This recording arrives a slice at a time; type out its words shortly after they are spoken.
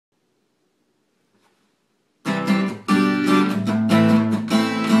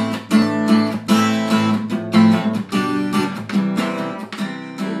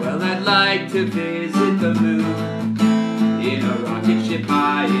to visit the moon in a rocket ship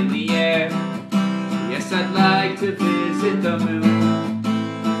high in the air. Yes, I'd like to visit the moon,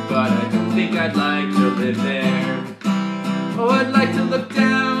 but I don't think I'd like to live there. Oh, I'd like to look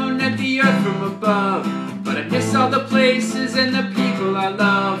down at the earth from above, but I miss all the places and the people I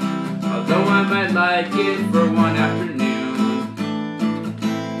love, although I might like it for one afternoon.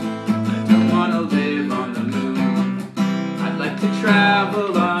 I don't want to live on the moon. I'd like to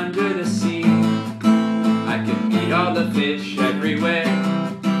travel under the sea. I could meet all the fish everywhere.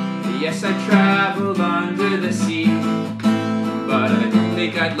 Yes, I'd travel under the sea, but I don't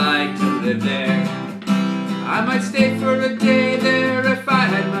think I'd like to live there. I might stay for a day there if I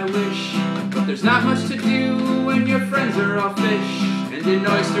had my wish, but there's not much to do when your friends are all fish, and an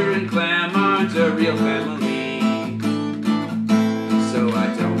oyster and clam aren't a real family. So I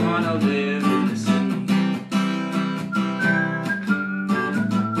don't want to live in the sea.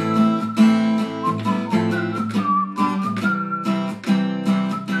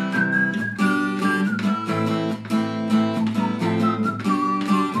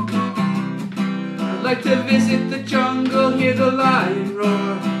 I'd like to visit the jungle, hear the lion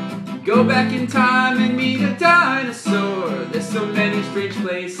roar, go back in time and meet a dinosaur. There's so many strange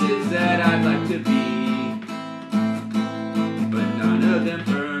places that I'd like to be, but none of them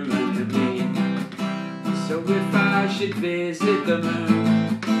permanently. So if I should visit the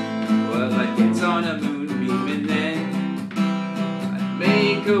moon, well, I'd get on a moonbeam and then I'd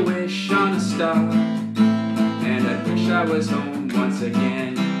make a wish on a star, and I'd wish I was home once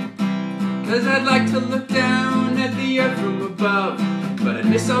again. 'Cause I'd like to look down at the earth from above, but I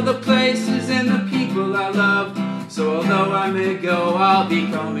miss all the places and the people I love. So although I may go, I'll be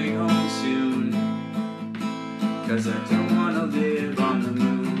coming home soon, 'cause I don't want to live on the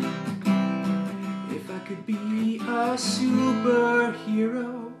moon. If I could be a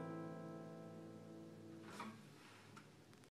superhero,